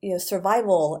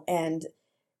 survival, and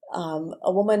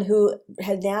a woman who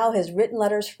has written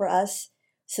letters for us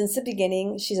since the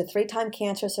beginning. She's a 3-time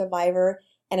cancer survivor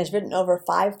and has written over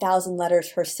 5,000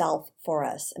 letters herself for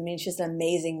us. I mean, she's an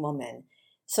amazing woman.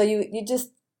 So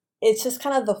it's just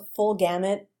kind of the full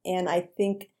gamut. And I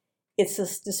think it's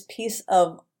this piece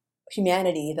of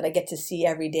humanity that I get to see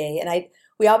every day. And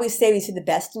we always say we see the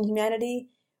best in humanity.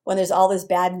 When there's all this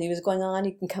bad news going on,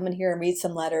 you can come in here and read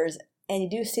some letters, and you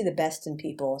do see the best in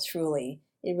people, truly.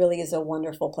 It really is a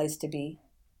wonderful place to be.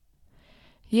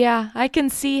 Yeah, I can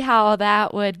see how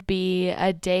that would be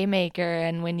a day maker.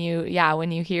 And when you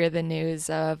hear the news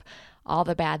of all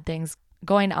the bad things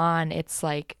going on, it's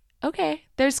like, okay,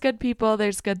 there's good people,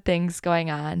 there's good things going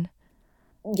on.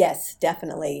 Yes,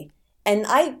 definitely. And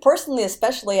I personally,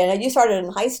 especially, and you started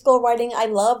in high school writing, I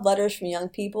love letters from young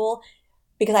people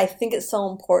because I think it's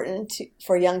so important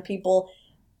for young people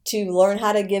to learn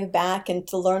how to give back and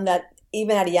to learn that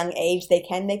even at a young age, they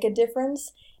can make a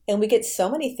difference. And we get so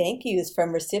many thank yous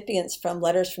from recipients from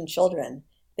letters from children.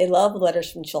 They love letters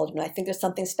from children. I think there's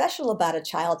something special about a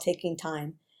child taking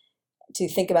time to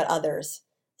think about others.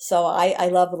 So I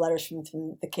love the letters from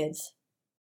the kids.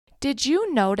 Did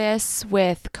you notice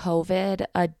with COVID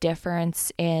a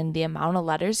difference in the amount of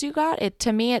letters you got?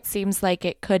 To me, it seems like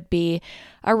it could be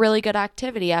a really good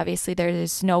activity. Obviously,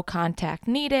 there's no contact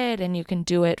needed and you can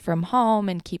do it from home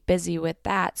and keep busy with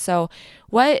that. So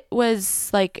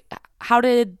how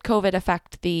did COVID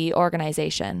affect the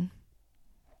organization?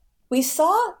 We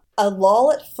saw a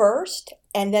lull at first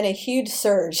and then a huge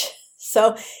surge.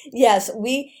 So yes,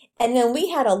 and then we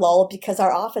had a lull because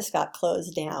our office got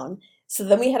closed down. So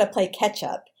then we had to play catch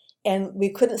up. And we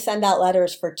couldn't send out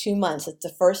letters for 2 months. It's the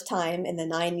first time in the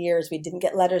 9 years we didn't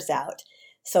get letters out.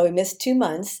 So we missed 2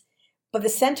 months. But the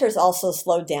centers also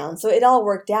slowed down. So it all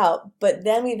worked out. But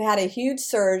then we've had a huge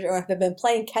surge, or have been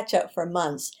playing catch up for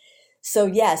months. So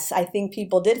yes, I think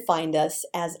people did find us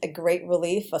as a great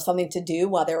relief of something to do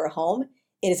while they were home.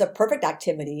 It is a perfect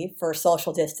activity for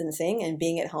social distancing and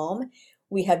being at home.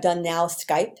 We have done now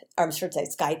Skype, or I'm sure to say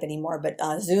Skype anymore, but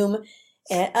Zoom,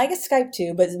 and I guess Skype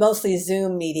too, but it's mostly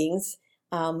Zoom meetings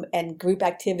and group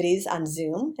activities on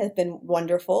Zoom has been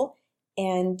wonderful.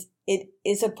 And it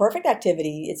is a perfect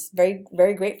activity. It's very,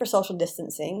 very great for social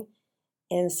distancing.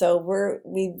 And so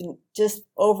we've been just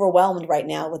overwhelmed right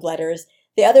now with letters.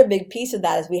 The other big piece of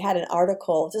that is we had an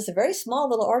article, just a very small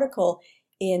little article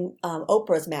in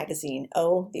Oprah's magazine,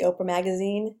 the Oprah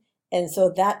magazine. And so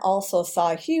that also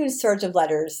saw a huge surge of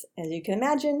letters, as you can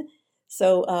imagine.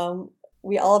 So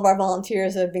all of our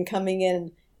volunteers have been coming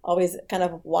in always kind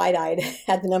of wide-eyed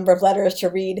at the number of letters to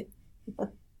read.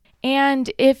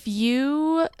 And if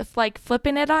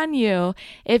flipping it on you,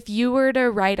 if you were to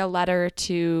write a letter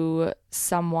to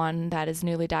someone that is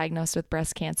newly diagnosed with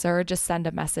breast cancer, or just send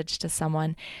a message to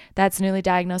someone that's newly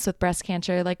diagnosed with breast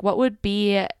cancer, like what would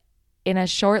be, in a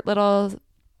short little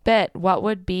bit, what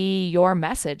would be your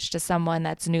message to someone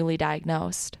that's newly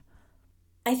diagnosed?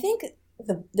 I think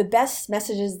the best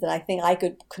messages that I think I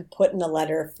could put in a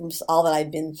letter from all that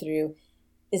I've been through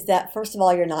is that, first of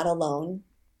all, you're not alone.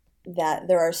 That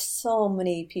there are so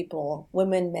many people,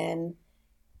 women, men,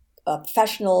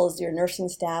 professionals, your nursing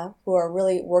staff, who are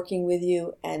really working with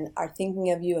you and are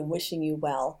thinking of you and wishing you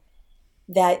well.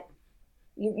 That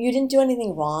you didn't do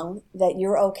anything wrong, that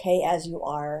you're okay as you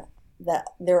are, that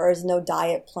there is no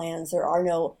diet plans, there are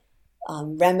no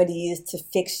remedies to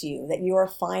fix you, that you are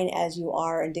fine as you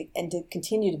are and to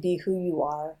continue to be who you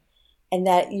are, and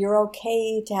that you're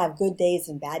okay to have good days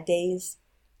and bad days.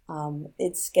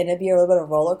 It's going to be a little bit of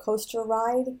a roller coaster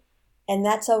ride, and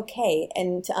that's okay.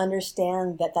 And to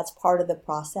understand that that's part of the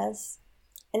process,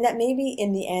 and that maybe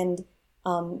in the end,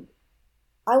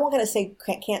 I won't going to say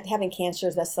having cancer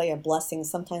is necessarily a blessing.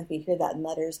 Sometimes we hear that in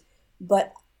letters,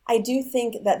 but I do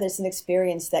think that there's an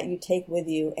experience that you take with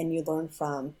you and you learn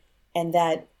from, and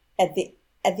that at the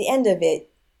end of it,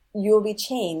 you will be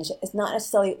changed. It's not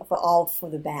necessarily for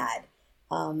the bad.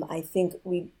 I think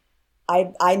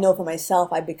I know for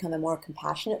myself, I've become a more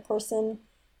compassionate person,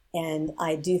 and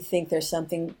I do think there's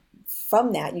something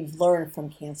from that you've learned from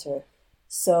cancer.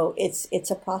 So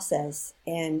it's a process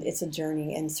and it's a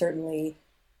journey, and certainly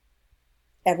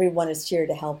everyone is here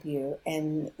to help you,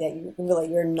 and that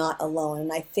you're not alone.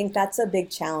 And I think that's a big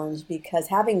challenge, because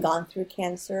having gone through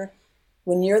cancer,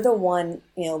 when you're the one,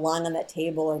 lying on that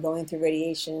table or going through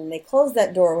radiation, and they close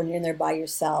that door when you're in there by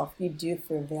yourself, you do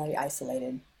feel very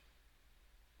isolated.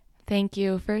 Thank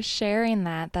you for sharing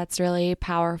that. That's really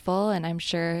powerful, and I'm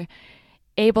sure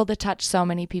able to touch so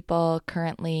many people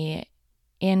currently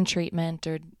in treatment,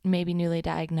 or maybe newly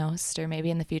diagnosed, or maybe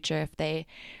in the future if they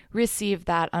receive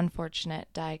that unfortunate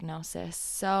diagnosis.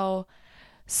 So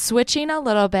switching a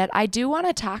little bit, I do want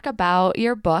to talk about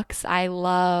your books. I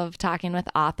love talking with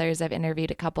authors. I've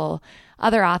interviewed a couple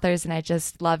other authors, and I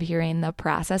just love hearing the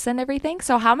process and everything.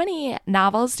 So how many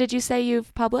novels did you say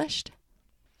you've published?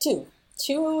 Two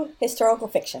historical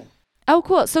fiction. Oh,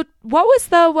 cool. So what was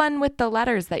the one with the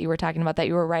letters that you were talking about that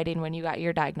you were writing when you got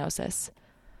your diagnosis?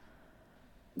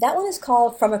 That one is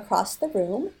called From Across the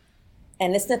Room,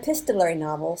 and it's an epistolary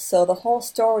novel, so the whole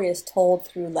story is told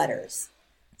through letters.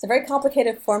 It's a very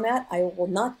complicated format. I will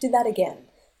not do that again.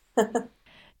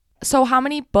 So how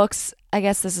many books, I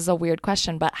guess this is a weird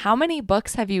question, but how many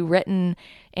books have you written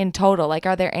in total? Like,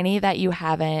 are there any that you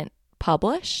haven't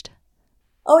published?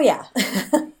 Oh, yeah.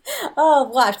 Oh,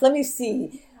 gosh, let me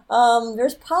see.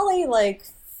 There's probably like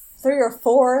 3 or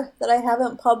 4 that I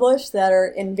haven't published that are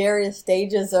in various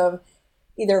stages of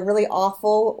either really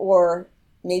awful or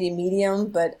maybe medium,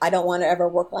 but I don't want to ever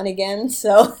work on again.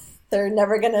 So they're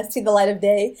never going to see the light of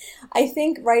day. I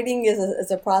think writing is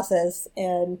a process,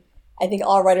 and I think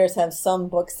all writers have some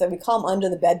books that we call them under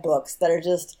the bed books that are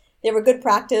just, they were good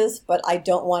practice, but I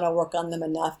don't want to work on them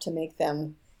enough to make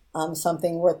them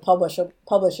something worth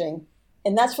publishing.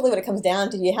 And that's really what it comes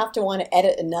down to. You have to want to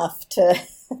edit enough to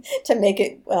make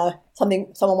it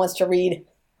something someone wants to read.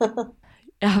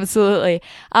 Absolutely.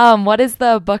 What is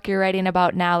the book you're writing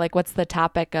about now? Like, what's the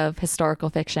topic of historical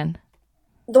fiction?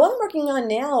 The one I'm working on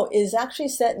now is actually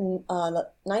set in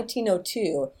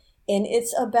 1902, and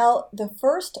it's about the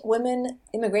first women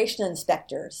immigration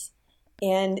inspectors.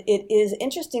 And it is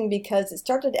interesting because it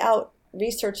started out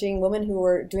researching women who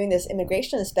were doing this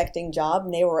immigration inspecting job,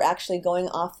 and they were actually going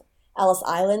off Ellis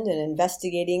Island and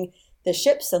investigating the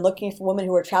ships and looking for women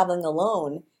who were traveling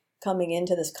alone coming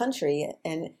into this country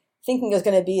and thinking it was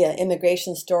going to be an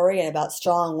immigration story and about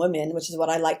strong women, which is what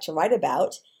I like to write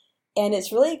about. And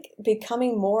it's really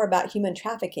becoming more about human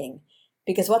trafficking,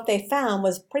 because what they found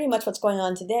was pretty much what's going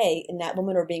on today, in that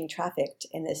women are being trafficked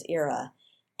in this era.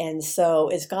 And so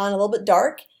it's gone a little bit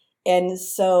dark. And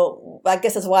so I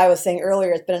guess that's why I was saying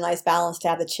earlier, it's been a nice balance to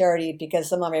have the charity, because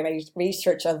some of my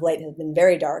research of late has been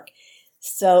very dark.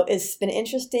 So it's been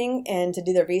interesting and to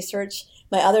do the research.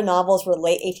 My other novels were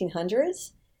late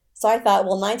 1800s. So I thought,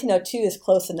 well, 1902 is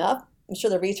close enough. I'm sure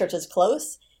the research is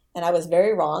close. And I was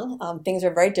very wrong. Things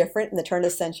are very different in the turn of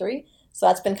the century. So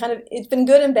that's been it's been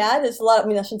good and bad. It's a lot,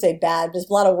 I shouldn't say bad, but there's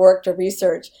a lot of work to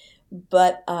research.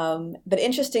 But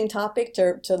interesting topic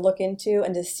to look into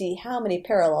and to see how many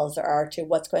parallels there are to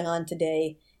what's going on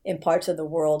today in parts of the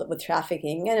world with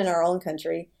trafficking and in our own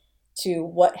country to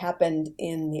what happened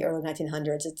in the early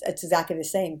 1900s. It's exactly the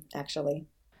same, actually.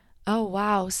 Oh,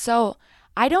 wow. So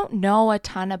I don't know a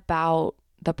ton about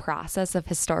the process of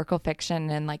historical fiction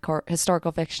and like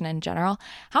historical fiction in general.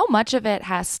 How much of it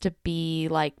has to be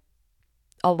like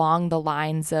along the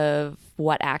lines of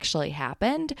what actually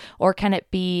happened? Or can it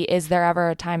be, is there ever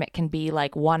a time it can be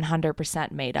like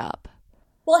 100% made up?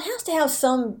 Well, it has to have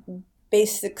some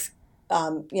basic,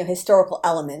 historical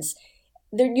elements.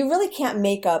 You really can't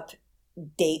make up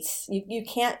dates. You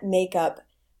can't make up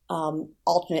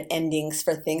alternate endings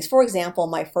for things. For example,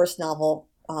 my first novel,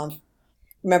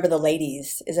 Remember the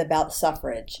Ladies, is about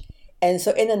suffrage. And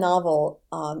so in the novel,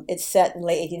 it's set in the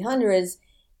late 1800s,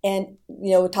 and,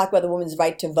 we talk about the woman's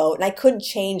right to vote. And I couldn't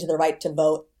change the right to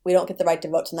vote. We don't get the right to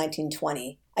vote till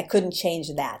 1920. I couldn't change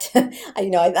that.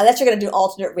 Unless you're going to do an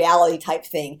alternate reality type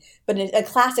thing. But in a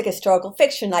classic historical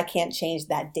fiction, I can't change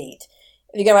that date.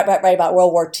 If you're going to write about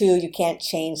World War II, you can't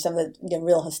change some of the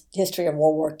real history of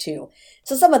World War II.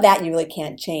 So some of that you really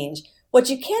can't change. What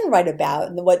you can write about,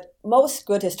 and what most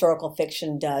good historical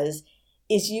fiction does,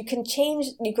 is you can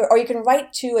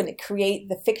write to and create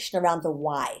the fiction around the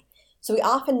why. So we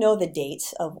often know the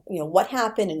dates of what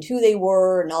happened and who they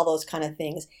were and all those kind of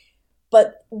things.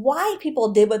 But why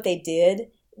people did what they did,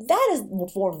 that is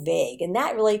more vague. And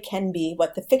that really can be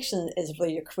what the fiction is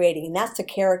really you're creating. And that's the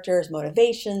characters'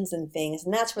 motivations and things.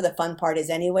 And that's where the fun part is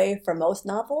anyway for most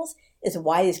novels, is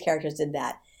why these characters did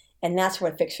that. And that's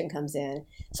where fiction comes in.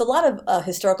 So a lot of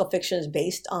historical fiction is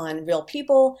based on real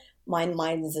people. Mine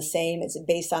is the same. It's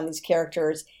based on these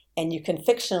characters. And you can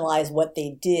fictionalize what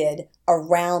they did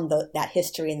around that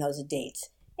history and those dates.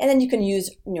 And then you can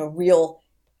use real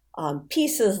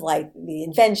pieces like the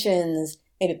inventions,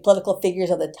 maybe political figures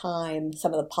of the time,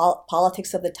 some of the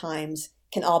politics of the times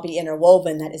can all be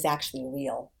interwoven that is actually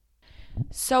real.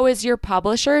 So is your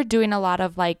publisher doing a lot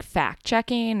of like fact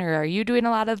checking, or are you doing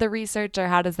a lot of the research, or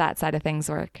how does that side of things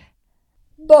work?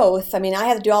 Both. I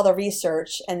have to do all the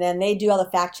research and then they do all the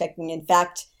fact checking. In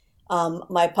fact,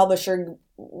 my publisher,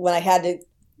 when I had to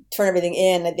turn everything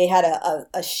in, they had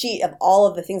a sheet of all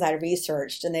of the things I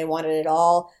researched, and they wanted it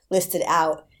all listed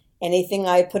out. Anything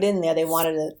I put in there, they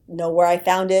wanted to know where I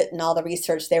found it and all the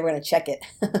research. They were going to check it.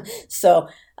 So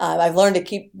I've learned to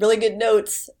keep really good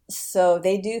notes. So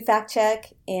they do fact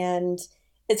check, and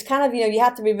it's kind of, you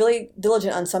have to be really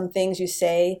diligent on some things you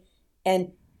say,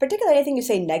 and particularly anything you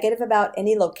say negative about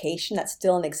any location that's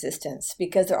still in existence,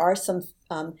 because there are some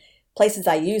places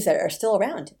I use that are still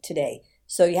around today.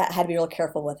 So you had to be real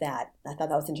careful with that. I thought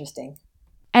that was interesting.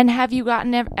 And have you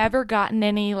ever gotten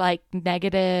any like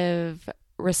negative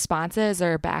responses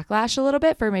or backlash a little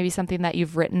bit for maybe something that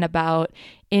you've written about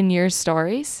in your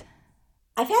stories?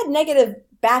 I've had negative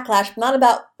backlash, not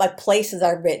about like places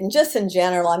I've written, just in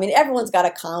general. Everyone's got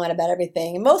a comment about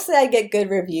everything. And mostly I get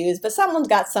good reviews, but someone's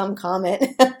got some comment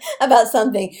about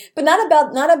something, but not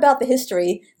about the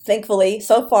history. Thankfully,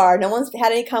 so far, no one's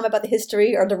had any comment about the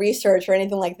history or the research or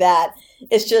anything like that.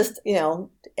 It's just,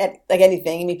 like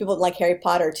anything. People like Harry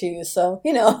Potter too. So,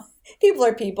 people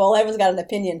are people. Everyone's got an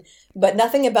opinion, but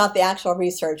nothing about the actual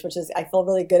research, which is I feel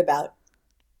really good about.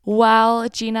 Well,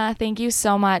 Gina, thank you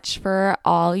so much for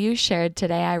all you shared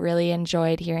today. I really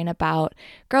enjoyed hearing about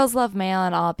Girls Love Mail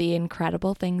and all the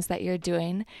incredible things that you're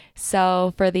doing.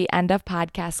 So for the end of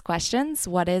podcast questions,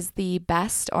 what is the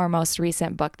best or most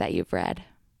recent book that you've read?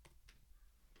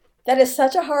 That is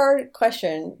such a hard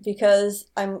question, because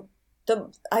I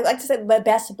like to say my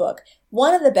best book.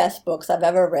 One of the best books I've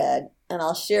ever read, and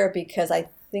I'll share because I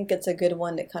think it's a good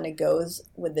one that kind of goes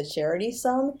with the charity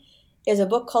some, is a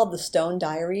book called The Stone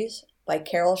Diaries by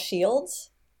Carol Shields.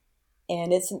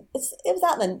 And it was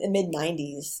out in the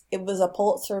mid-90s. It was a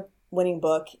Pulitzer-winning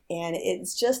book, and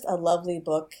it's just a lovely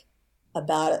book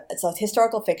it's a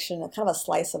historical fiction, kind of a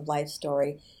slice of life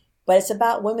story. But it's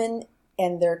about women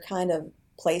and their kind of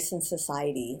place in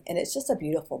society. And it's just a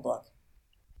beautiful book.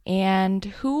 And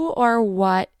who or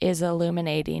what is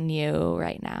illuminating you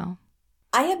right now?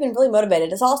 I have been really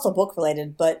motivated. It's also book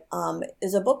related, but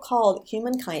there's a book called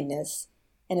Human Kindness,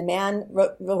 and a man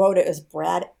wrote it. As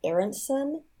Brad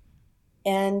Aronson,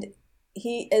 and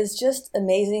he is just an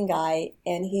amazing guy.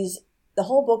 And the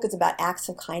whole book is about acts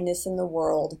of kindness in the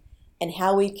world and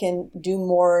how we can do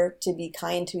more to be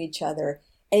kind to each other.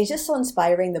 And he's just so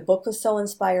inspiring. The book was so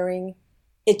inspiring.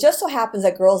 It just so happens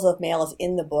that Girls Love Mail is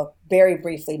in the book, very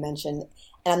briefly mentioned.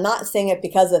 And I'm not saying it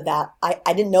because of that. I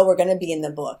didn't know we're going to be in the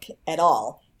book at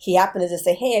all. He happened to just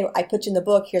say, hey, I put you in the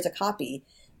book. Here's a copy.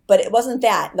 But it wasn't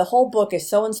that. The whole book is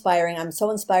so inspiring. I'm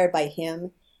so inspired by him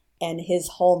and his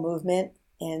whole movement.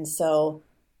 And so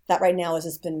that right now has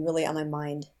just been really on my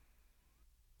mind.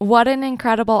 What an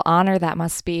incredible honor that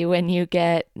must be when you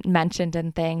get mentioned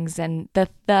in things, and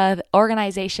the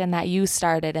organization that you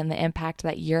started and the impact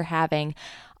that you're having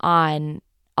on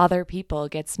other people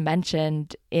gets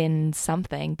mentioned in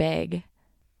something big.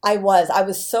 I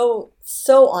was so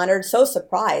honored, so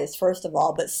surprised, first of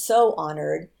all, but so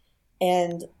honored.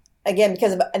 And again,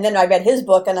 and then I read his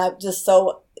book and I'm just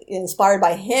so inspired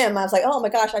by him. I was like, oh my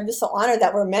gosh, I'm just so honored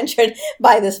that we're mentioned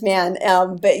by this man.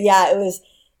 But yeah,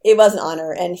 it was an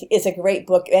honor, and it's a great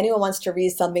book. If anyone wants to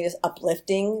read something that's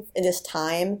uplifting in this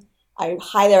time, I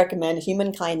highly recommend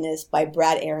Human Kindness by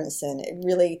Brad Aronson. It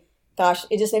really, gosh,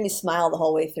 it just made me smile the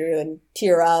whole way through and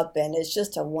tear up, and it's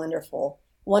just a wonderful,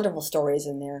 wonderful stories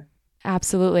in there.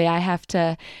 Absolutely. I have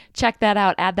to check that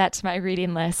out, add that to my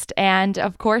reading list. And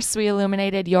of course, we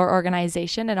illuminated your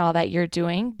organization and all that you're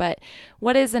doing, but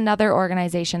what is another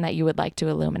organization that you would like to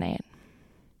illuminate?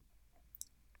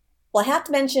 Well, I have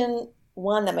to mention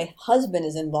one that my husband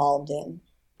is involved in,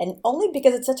 and only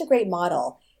because it's such a great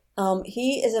model.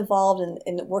 He is involved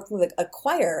in working with a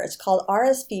choir. It's called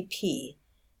RSVP,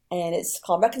 and it's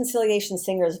called Reconciliation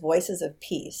Singers Voices of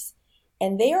Peace.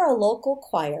 And they are a local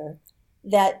choir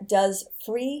that does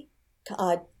free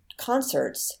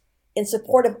concerts in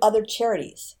support of other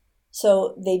charities.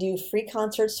 So they do free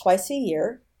concerts twice a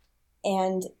year,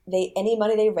 and any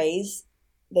money they raise,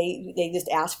 they just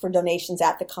ask for donations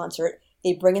at the concert.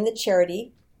 They bring in the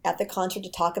charity at the concert to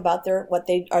talk about what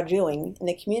they are doing in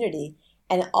the community,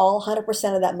 and all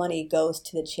 100% of that money goes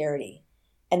to the charity.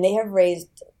 And they have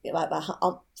raised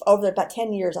over about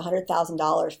 10 years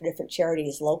 $100,000 for different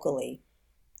charities locally.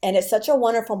 And it's such a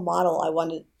wonderful model I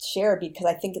wanted to share because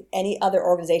I think any other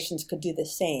organizations could do the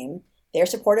same. They're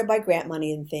supported by grant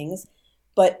money and things,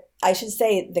 but I should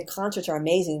say the concerts are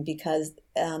amazing because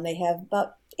they have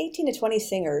about 18 to 20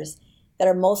 singers that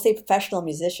are mostly professional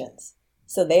musicians.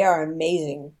 So they are an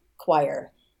amazing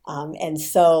choir. And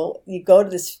so you go to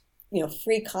this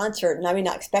free concert, and I'm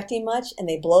not expecting much, and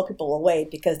they blow people away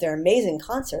because they're amazing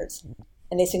concerts.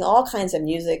 And they sing all kinds of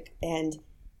music, and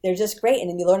they're just great. And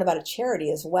then you learn about a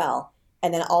charity as well.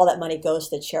 And then all that money goes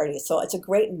to the charity. So it's a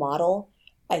great model,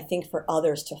 I think, for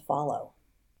others to follow.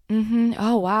 Mm-hmm.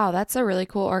 Oh, wow. That's a really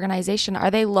cool organization.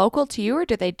 Are they local to you, or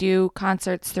do they do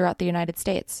concerts throughout the United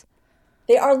States?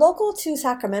 They are local to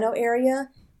Sacramento area,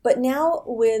 but now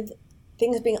with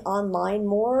things being online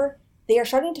more, they are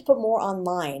starting to put more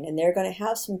online, and they're going to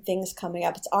have some things coming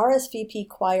up. It's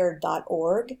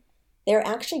rsvpchoir.org. They're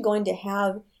actually going to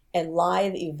have a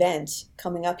live event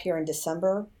coming up here in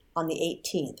December on the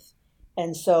 18th.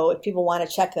 And so if people want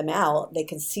to check them out, they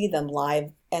can see them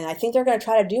live. And I think they're going to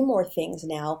try to do more things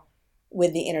now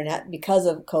with the internet because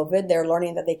of COVID. They're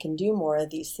learning that they can do more of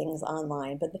these things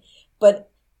online. But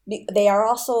they did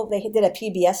a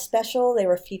PBS special. They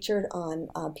were featured on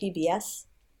PBS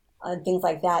and things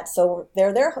like that. So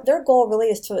their goal really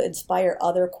is to inspire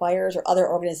other choirs or other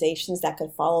organizations that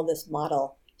could follow this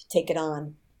model to take it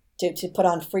on, to put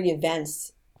on free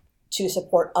events to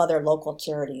support other local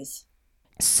charities.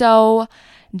 So,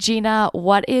 Gina,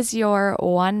 what is your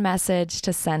one message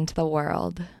to send to the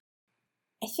world?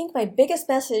 I think my biggest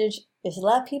message is to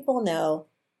let people know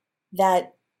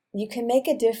that you can make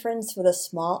a difference with a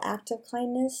small act of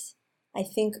kindness. I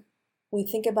think we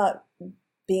think about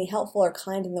being helpful or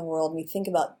kind in the world, and we think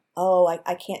about,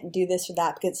 I can't do this or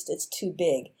that because it's too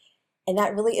big. And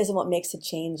that really isn't what makes a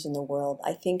change in the world.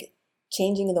 I think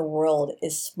changing in the world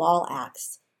is small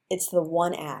acts. It's the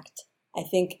one act. I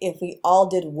think if we all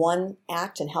did one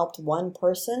act and helped one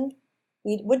person,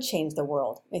 we would change the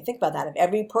world. I mean, think about that. If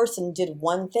every person did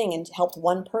one thing and helped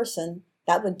one person,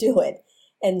 that would do it.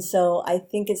 And so I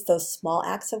think it's those small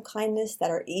acts of kindness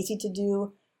that are easy to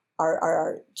do,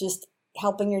 are just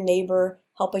helping your neighbor,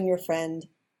 helping your friend,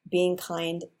 being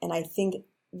kind. And I think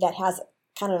that has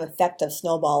kind of an effect of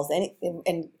snowballs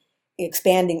and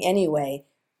expanding anyway.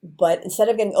 But instead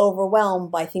of getting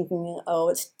overwhelmed by thinking,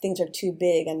 oh, things are too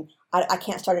big and I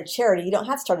can't start a charity, you don't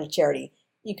have to start a charity.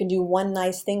 You can do one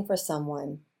nice thing for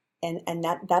someone, and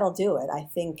that'll do it. I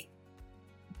think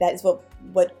that is what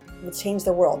will change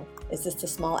the world, is just the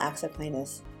small acts of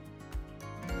kindness.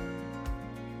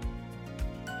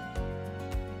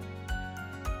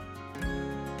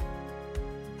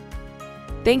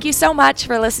 Thank you so much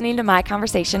for listening to my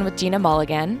conversation with Gina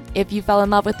Mulligan. If you fell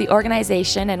in love with the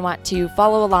organization and want to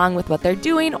follow along with what they're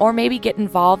doing, or maybe get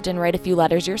involved and write a few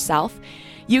letters yourself,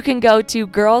 you can go to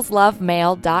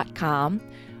girlslovemail.com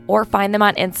or find them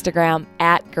on Instagram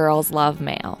at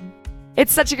girlslovemail.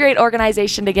 It's such a great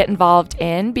organization to get involved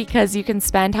in because you can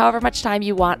spend however much time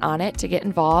you want on it to get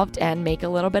involved and make a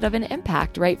little bit of an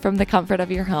impact right from the comfort of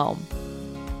your home.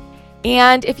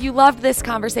 And if you loved this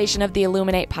conversation of the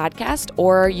Illuminate podcast,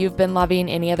 or you've been loving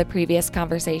any of the previous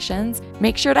conversations,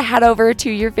 make sure to head over to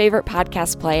your favorite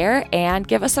podcast player and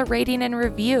give us a rating and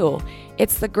review.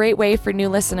 It's the great way for new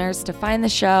listeners to find the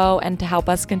show and to help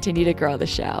us continue to grow the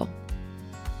show.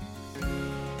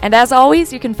 And as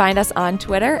always, you can find us on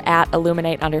Twitter at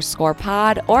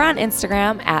Illuminate_pod or on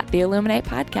Instagram at the Illuminate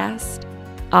Podcast.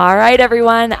 All right,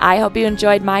 everyone. I hope you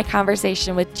enjoyed my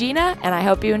conversation with Gina, and I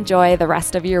hope you enjoy the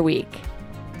rest of your week.